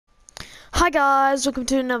Hi guys, welcome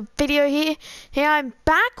to another video here. Here I'm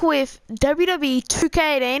back with WWE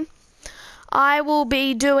 2K18. I will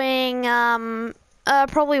be doing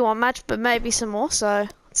probably one match, but maybe some more. So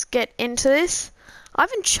let's get into this. I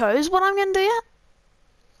haven't chose what I'm gonna do yet.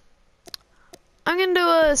 I'm gonna do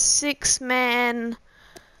a six-man.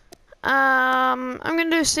 I'm gonna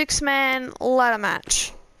do a six-man ladder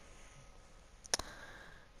match.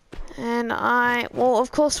 And well,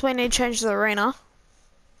 of course, we need to change the arena.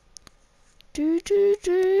 I'm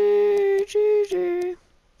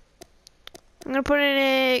gonna put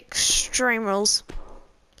in Extreme Rules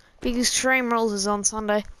because Extreme Rules is on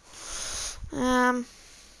Sunday. I'm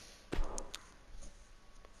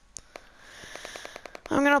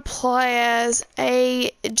gonna play as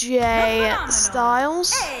AJ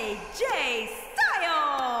Styles. AJ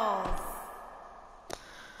Styles.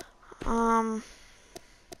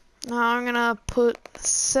 Now I'm gonna put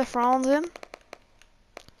Seth Rollins in.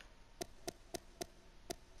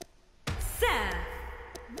 Seth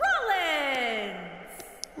Rollins.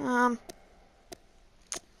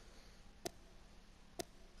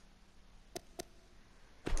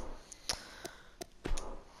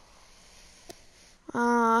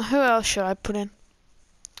 Who else should I put in?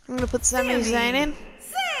 I'm gonna put Sami Zayn in.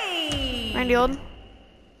 Randy Orton.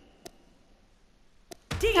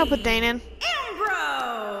 I'll put Dean in.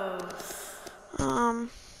 Ambrose. Oh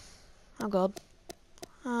god.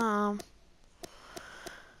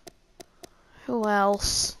 Who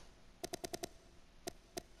else?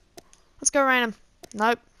 Let's go random.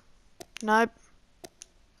 Nope. Nope.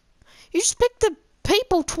 You just picked the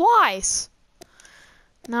people twice.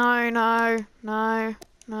 No.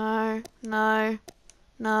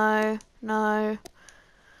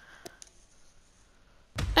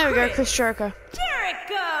 There we go, Chris Jericho.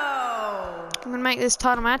 I'm gonna make this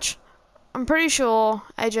title match. I'm pretty sure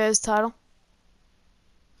AJ's title.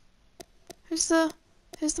 Who's the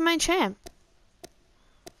main champ?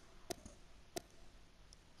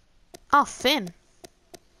 Oh, Finn.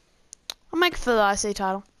 I'll make it for the IC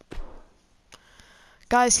title.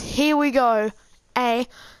 Guys, here we go. A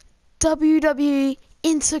WWE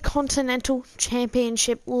Intercontinental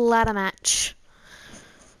Championship ladder match.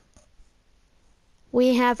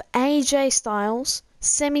 We have AJ Styles,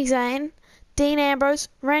 Sami Zayn, Dean Ambrose,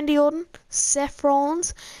 Randy Orton, Seth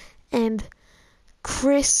Rollins, and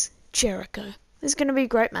Chris Jericho. This is going to be a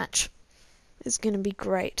great match. It's going to be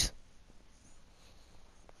great.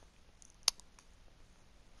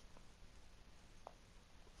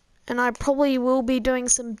 And I probably will be doing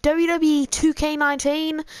some WWE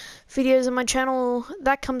 2K19 videos on my channel.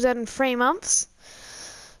 That comes out in 3 months.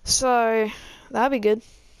 So, that'll be good.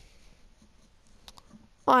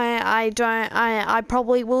 I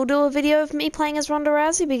probably will do a video of me playing as Ronda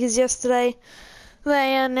Rousey because yesterday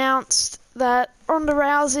they announced that Ronda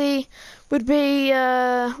Rousey would be,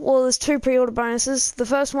 well, there's 2 pre-order bonuses. The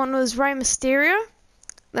first one was Rey Mysterio.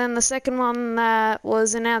 Then the second one that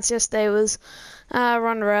was announced yesterday was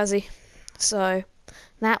Ronda Rousey. So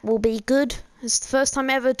that will be good. It's the first time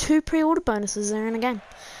ever 2 pre-order bonuses are in a game.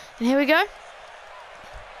 And here we go.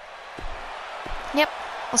 Yep,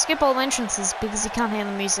 I'll skip all the entrances because you can't hear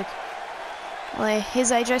the music. Well,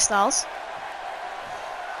 here's AJ Styles.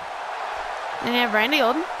 And you have Randy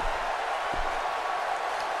Orton.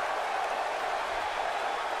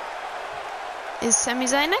 Is Sami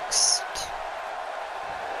Zayn next?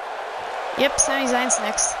 Yep, Sami Zayn's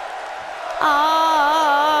next.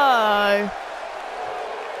 Oh.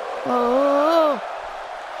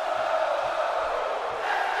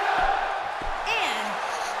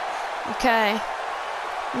 Okay.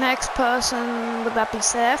 Next person, would that be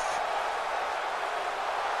Seth?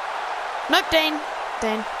 Nope, Dean.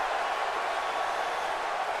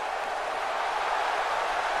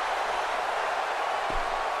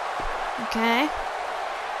 Okay.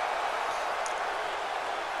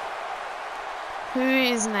 Who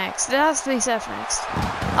is next? It has to be Seth next.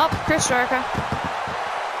 Oh, Chris Jericho.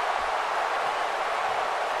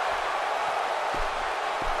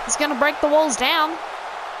 He's gonna break the walls down.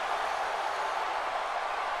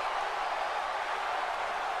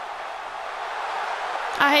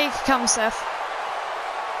 Here comes Seth.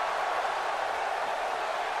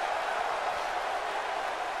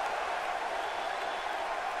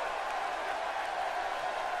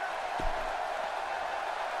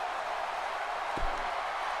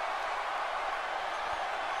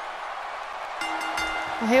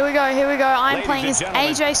 Here we go. I'm playing as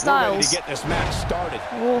AJ Styles. To get this match started.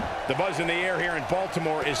 Ooh. The buzz in the air here in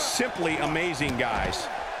Baltimore is simply amazing, guys.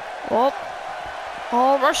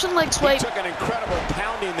 Oh, Russian leg sweep. He took an incredible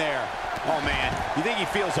pounding there. Oh, man, you think he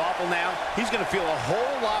feels awful now? He's going to feel a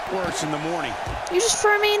whole lot worse in the morning. You just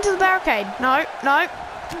threw me into the barricade. No, no.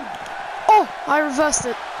 Oh, I reversed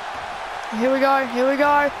it. Here we go, here we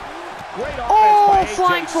go. Oh,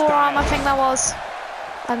 flying forearm, I think that was.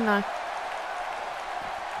 I don't know.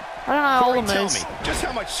 I don't know all the moves. Just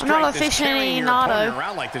how much I'm not aficionado.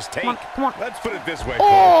 around like this take. Come on, come on. Let's put it this way.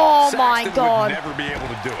 Oh Saxton my God! would never be able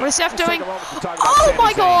to do it. What is Seth doing? Oh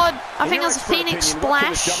My God! I think that's a Phoenix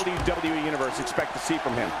splash. What does the WWE universe expect to see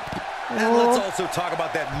from him? And let's also talk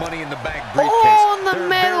about that Money in the Bank briefcase. Oh, in the there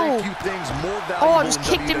middle. Are very few things more valuable Oh, I just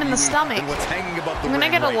kicked him in the stomach. than what's hanging above the I'm gonna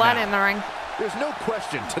ring get a right ladder now. in the ring. There's no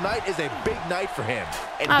question, tonight is a big night for him,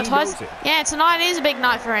 and Oh, he knows it. yeah, tonight is a big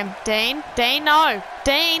night for him. Dean, no.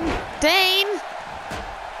 Dean.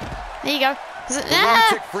 There you go.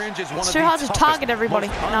 Lunatic Fringe is one It's of too the hard to toughest, target everybody.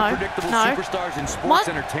 most No, unpredictable no. superstars in sports What?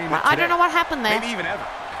 entertainment I don't know today. what happened there. Maybe even ever.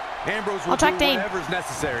 Ambrose will I'll track do Dean. whatever's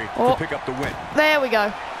necessary Oh. to pick up the win. There we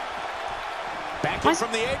go. Back in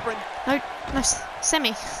from the apron. No,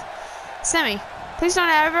 Semi. Please don't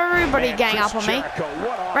have everybody Man, gang Chris up on me. Jericho,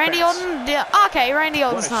 what Randy offense. Orton, yeah, okay, Randy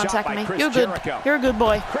Orton's What a not shot attacking by me. Chris You're good. Jericho. You're a good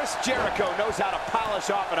boy. Chris Jericho knows how to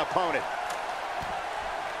polish off an opponent.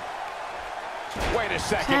 Wait a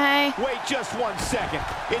second. Okay. Wait just 1 second.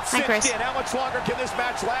 It's Hi, Chris. cinched in. How much longer can this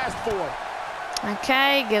match last for?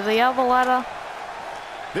 Okay, give the other ladder.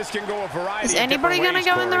 This can go a variety Is of anybody different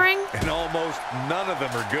gonna ways, go in the Corey. ring? And almost none of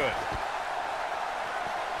them are good.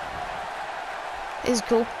 Is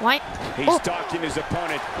cool. Wait. He's Oh, stalking his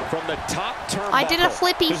opponent from the top turnbuckle. I did a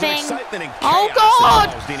flippy There's thing. An excitement and Oh, chaos God!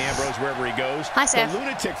 that follows Dean Ambrose wherever he goes. Hi, Seth. The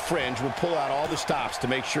lunatic fringe will pull out all the stops to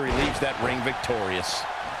make sure he leaves that ring victorious.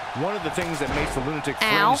 One of the things that makes the Lunatic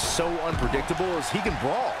Ow. Fringe so unpredictable is he can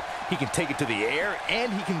brawl. He can take it to the air,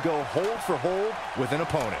 and he can go hold for hold with an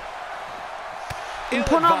opponent. I'm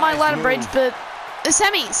putting on my ladder Ill-advised bridge, move. but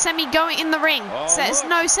Semi going in the ring. Oh, Says look.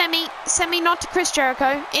 no, Semi not to Chris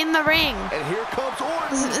Jericho, in the ring. And here comes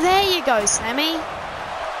Orton. There you go, Semi.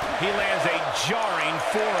 He lands a jarring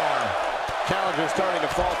forearm. Challenger starting to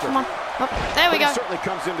falter. Come on. Oh, there we But go. he certainly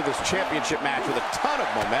comes into this championship match with a ton of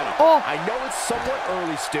momentum. Oh, I know it's somewhat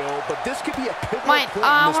early still, but this could be a pivotal wait, point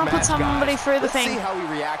I in this want to put match, somebody guys. through the Let's thing. see how he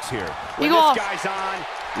reacts here. You When go this off. guy's on,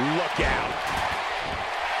 look out.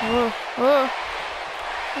 Oh.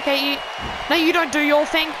 Okay, no, you don't do your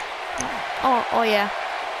thing. Oh yeah.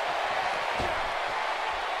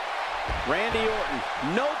 Randy Orton,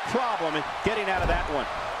 no problem in getting out of that one.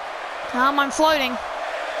 I'm floating.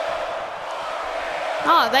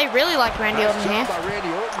 Oh, they really like Randy Orton here. By Randy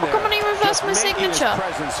Orton How come when he reversed my Just making his signature?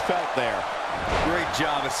 presence felt there. Great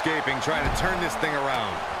job escaping, trying to turn this thing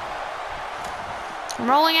around. I'm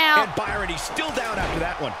rolling out. And Byron, he's still down after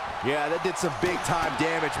that one. Yeah, that did some big-time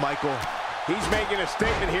damage, Michael. He's making a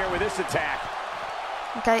statement here with this attack.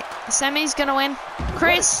 Okay, Semi's gonna win. What is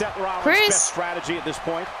Chris. Seth Rollins' best Chris. strategy at this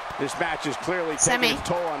point? This match is clearly Semi. taking its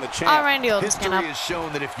toll on the champ. Oh, Randy Orton's History gonna. has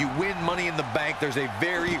shown that if you win Money in the Bank, there's a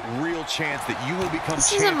very real chance that you will become This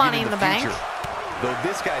champion isn't Money in in the the Bank. future. Though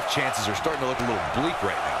this guy's chances are starting to look a little bleak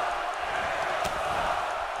right now.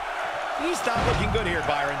 He's not looking good here,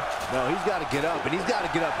 Byron. No, he's got to get up, and he's got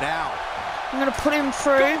to get up now. I'm gonna put him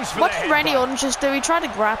through. Goes for What the did Randy headbutt. Orton just do? He tried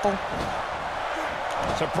to grapple.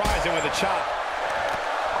 Surprising with a chop.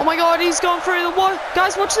 Oh my God, he's going through the wall.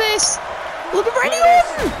 Guys, watch this. Look at Randy Look at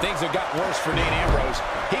Orton. this. Things have got worse for Dean Ambrose.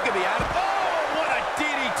 He could be out of... Oh, what a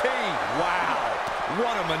DDT. Wow,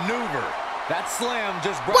 what a maneuver. That slam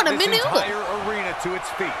just What brought a this maneuver. entire arena to its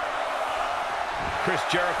feet. Chris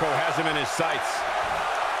Jericho has him in his sights.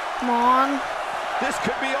 Come on. This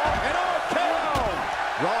could be all an RKO.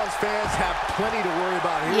 Rollins fans have plenty to worry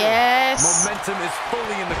about here. Yes. Momentum is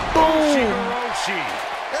fully in the... Boom. Shigeroshi.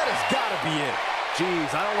 That has got to be it.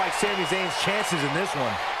 Jeez, I don't like Sami Zayn's chances in this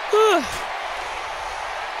one.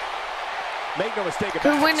 Make no mistake about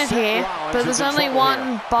Could win it Seth here, Rollins but is there's in only trouble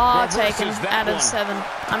one here. bar Reverses taken that out of one. 7.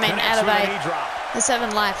 I mean, Connects out of with a 8. knee drop. There's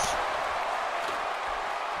 7 left.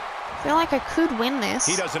 I feel like I could win this.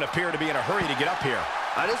 He doesn't appear to be in a hurry to get up here.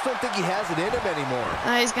 I just don't think he has it in him anymore.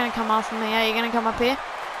 Oh, he's gonna come off of me. Are you gonna come up here?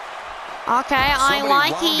 Okay, I Somebody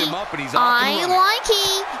like wound it. him up and he's off and I running. like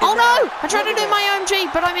it. Oh no! I tried to do my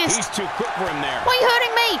OMG, but I missed. He's too quick for him there. Why are you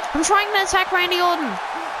hurting me? I'm trying to attack Randy Orton.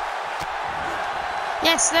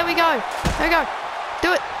 Yes, there we go. There we go. Do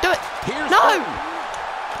it. Do it. Here's No! Orton.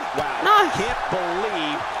 Wow. No. Can't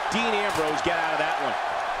believe Dean Ambrose got out of that one.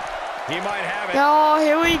 He might have it. Oh,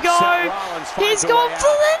 here we go. Seth Rollins finds He's a going way for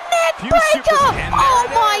out. the neck Few breaker. super- and there Oh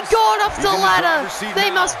it my is. God, off He's the in the ladder. driver's seat They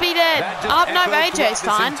now. must be dead. That just Oh, no, echoes AJ's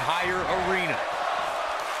throughout fine. This entire arena.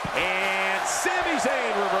 And Sami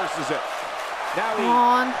Zayn reverses it. Now Come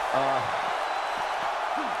on.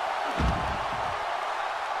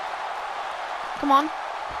 Come on.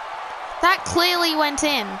 That clearly went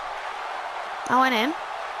in. I went in.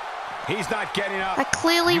 He's not getting up. That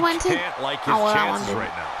clearly went in. Can't like his Oh, well, that one chances didn't.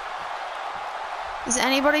 right now. Is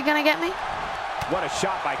anybody gonna get me? What a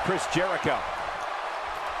shot by Chris Jericho.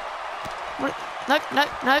 What? Nope, nope,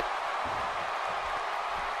 nope.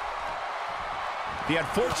 The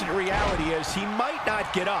unfortunate reality is he might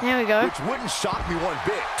not get up. There we go. Which wouldn't shock me one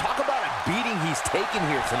bit. Talk about a beating he's taken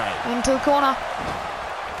here tonight. Into the corner.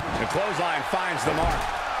 The clothesline finds the mark.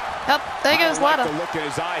 Yep, there goes I like ladder. the look in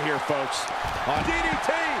his eye here, folks. On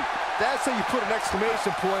DDT! That's how you put an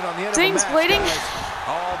exclamation point on the end Dean's of the match, bleeding. guys.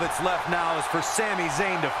 All that's left now is for Sami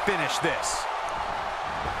Zayn to finish this.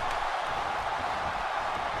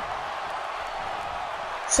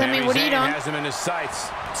 Sami, what are you Zayn doing? has him in his sights.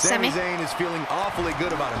 Sami Sami. Zayn is feeling awfully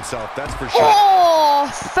good about himself, that's for sure. Oh,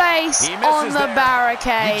 face He on misses the there.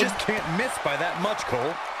 barricade. You just can't miss by that much,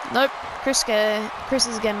 Cole. Nope, Chris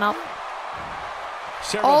is getting up.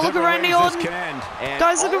 Several Oh, look at different Randy ways Orton. this can end. And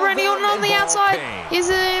Guys, look at all Randy of Orton them on the involve outside. pain. He's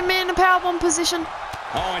him in a powerbomb position.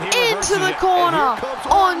 Oh, and he Into reverses the it. corner. And here comes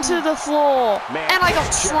Onto the floor. Man, And I got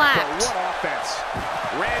Chris Jericho, slapped. What offense.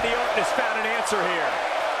 Randy Orton has found an answer here.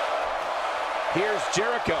 Here's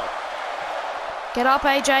Jericho. Get up,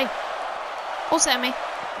 AJ. Or Sami.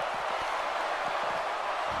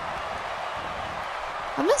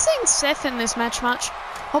 I've been seeing Seth in this match much.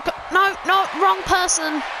 Okay. No, no, wrong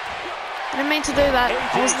person. I didn't mean to do that. I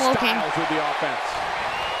AJ wasn't looking. Styles with the offense.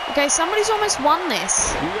 Okay, somebody's almost won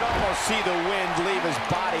this. You can almost see the wind leave his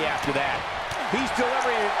body after that. He's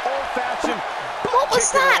delivering an old-fashioned What was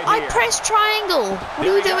that? I pressed triangle. What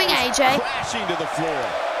are you doing, AJ? Crashing to the floor.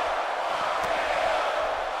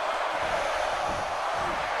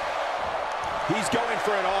 He's going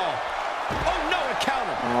for it all. Oh, no, a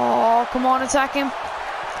counter. Oh, come on, attack him.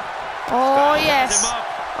 Oh, yes.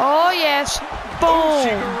 Oh, yes. Boom.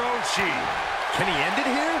 Ushigoroshi. Can he end it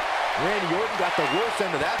here? Randy Orton got the worst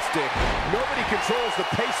end of that stick. Nobody controls the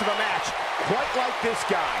pace of a match quite like this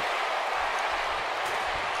guy.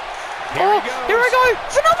 Oh, here we go.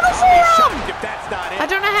 Phenomenal forearm. If that's not it. I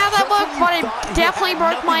don't know how that worked, but it definitely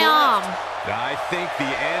broke my arm. I think the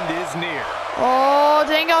end is near. Oh,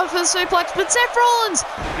 Dean going for the suplex, but Seth Rollins.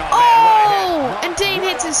 man, Oh, what a hit. and Dean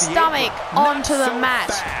hits his Right off the stomach apron. onto Not the so mat.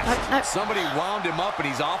 fast. Nope, nope. Somebody wound him up and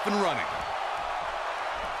he's off and running.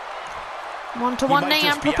 1-to-1 knee,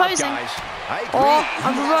 I'm proposing. I agree. Oh, He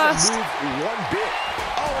I'm hasn't reversed. moved one bit.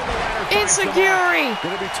 Oh, and the ladder finds the mark. Insecurity.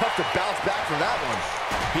 Gonna be tough to bounce back from that one.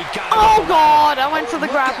 He got him Oh, with the ladder. God, I went for the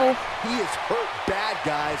Look out. grapple. He is hurt bad,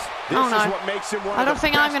 guys. This Oh, is no. what makes him one I of don't the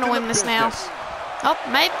think I'm best going to in win the this now. business. Oh,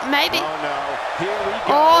 maybe. Oh, no. Here we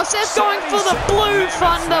go. Oh, Seth's going for the Sami blue Zayn,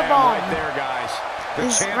 thunder slam bomb. Right there, guys.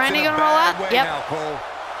 Is Champ's Randy in a going to roll bad out? way Yep. now, Cole.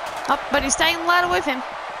 Oh, but he's taking the ladder with him.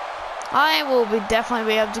 I will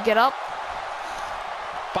definitely be able to get up.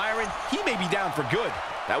 Byron, he may be down for good.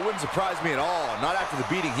 That wouldn't surprise me at all. Not after the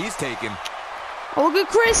beating he's taken. Oh, look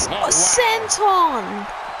at Chris. Oh, wow. Senton.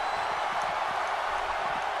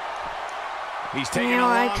 He's taking Here a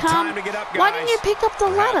I long come. time to get up, guys. Why didn't you pick up the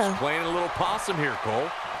ladder? Playing a little possum here, Cole.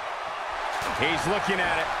 He's looking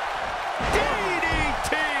at it.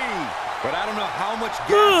 DDT! But I don't know how much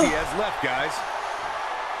gas he has left, guys.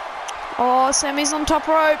 Oh, Sammy's on top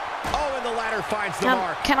rope. Oh, and the ladder finds the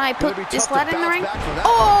mark. Can I Gonna put be this tough to ladder in the bounce ring? back from that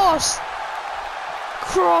Oh,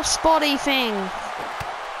 cross body thing.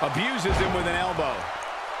 Abuses him with an elbow.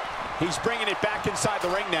 He's bringing it back inside the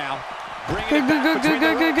ring now. Bringing Go, it back go, go, between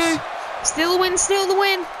go, the go, ropes. go. Steal the win, steal the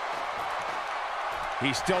win.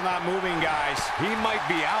 He's still not moving, guys. He might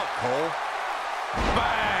be out, Cole.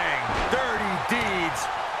 Bang! Dirty deeds.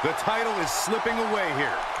 The title is slipping away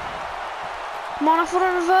here. Come on, I thought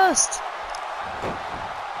I reversed.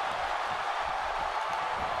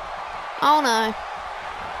 Oh no.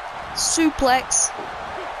 Suplex.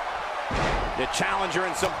 The challenger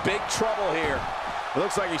in some big trouble here. It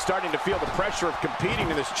looks like he's starting to feel the pressure of competing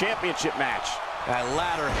in this championship match. That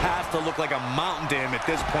ladder has to look like a mountain to him at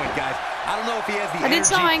this point, guys. I don't know if he has the I did energy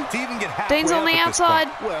something. to even get halfway Dean's on up the at this outside.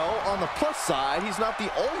 point. Well, on the plus side, he's not the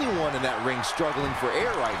only one in that ring struggling for air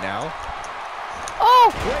right now. Oh,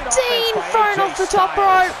 Great Dean offense by thrown AJ off the top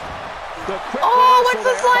Styles. rope. The quick Oh, reversal went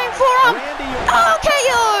for there flying by forearm. Randy Orton. Oh,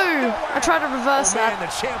 KO. I tried to reverse Oh, man, that,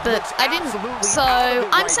 the champ but looks I didn't. absolutely So out of it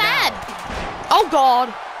I'm right sad. now. Oh God.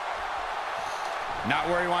 Not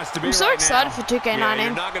where he wants to be I'm so right excited now. for 2K19. Yeah,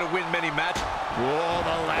 you're not going to win many matches. Whoa,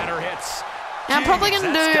 the ladder hits. And I'm probably Jeez,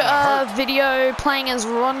 going to that's do gonna a video playing as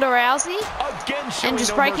Ronda Rousey Again, showing and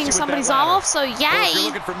just no breaking mercy with somebody's that arm ladder. off, so Well, if you're yay!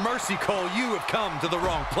 looking for mercy, Cole, you have come to the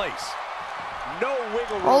wrong place. No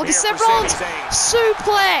wiggle room Oh, look here at Seth for Sami Rollins. Zayn.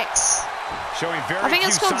 Suplex! Showing very I think few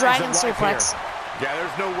it's called signs Dragon of life Suplex. here. Yeah,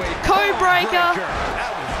 there's no way. Code breaker.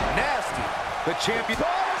 That was nasty. The champion.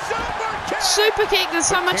 Super kick. There's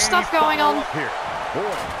so much stuff going on. Here.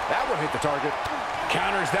 Boy, that one hit the target.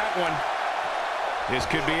 Counters that one. This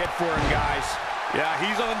could be it for him, guys. Yeah,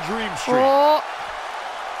 he's on Dream Street. Oh,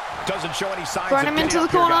 Doesn't show any signs run of him into getting the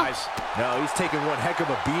up here, corner. guys. No, he's taking one heck of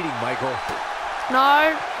a beating, Michael.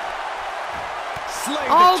 No. Slay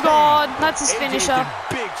the Oh chain. God, that's his AJ's finisher. in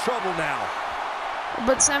big trouble now.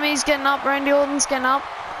 But Sammy's getting up. Randy Orton's getting up.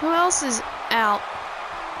 Who else is out?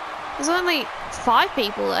 There's only 5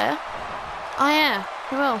 people there. Oh yeah.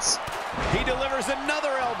 Who else? He delivers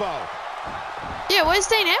another elbow. Yeah, where's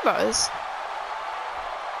Dean Ambrose?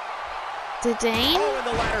 The Dean? Oh, and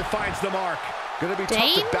the ladder finds the mark. Gonna be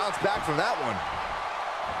Dane? tough to bounce back from that one.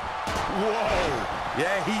 Whoa.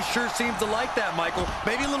 Yeah, he sure seems to like that, Michael.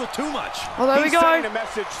 Maybe a little too much. Oh, there we He's go. sending a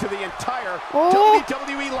message to the entire Oh.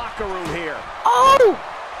 WWE locker room here. Oh!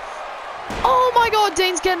 Oh my God,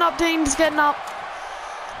 Dean's getting up. Dean's getting up.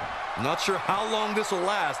 Not sure how long this will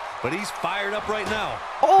last, but he's fired up right now.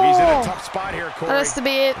 Oh! He's in a tough spot here, Corey. That has to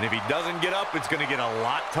be it. And if he doesn't get up, it's going to get a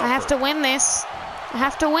lot tougher. I have to win this. I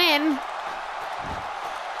have to win.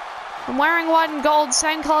 I'm wearing white and gold,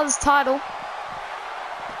 same color as the title.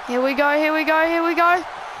 Here we go, here we go, here we go.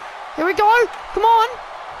 Here we go. Come on.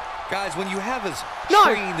 Guys, when you have as No.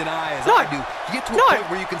 trained an eye as No. I do, you get to a No. point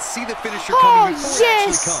where you can see the finisher Oh, coming before yes. it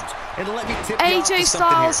actually comes. And let me tip you off AJ to something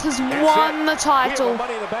Styles here. has That's won it. the We have a title.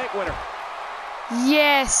 Money in the Bank winner.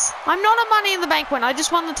 Yes. I'm not a Money in the Bank winner. I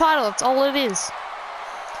just won the title. That's all it is.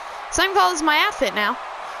 Same color as my outfit now.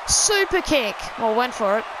 Super kick. Well, went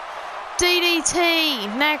for it. DDT.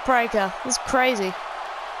 Neck breaker. That's crazy.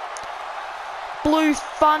 Blue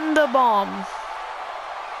Thunder Bomb.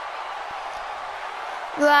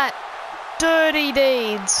 That dirty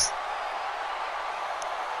deeds.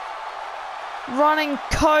 Running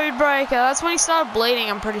code breaker. That's when he started bleeding,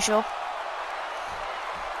 I'm pretty sure.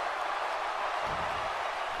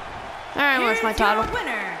 Alright, where's my title? Your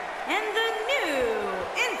winner and the new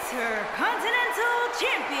Intercontinental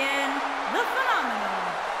Champion, the phenomenal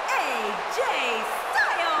AJ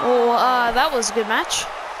Styles. Oh, that was a good match.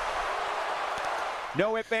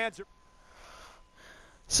 No ifs, ands, or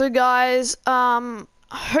So guys,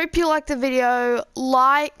 hope you liked the video.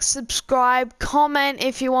 Like, subscribe, comment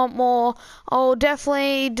if you want more. I'll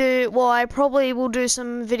definitely do, well, I probably will do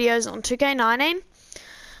some videos on 2K19.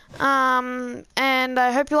 And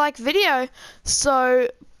I hope you like the video. So,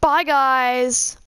 bye guys.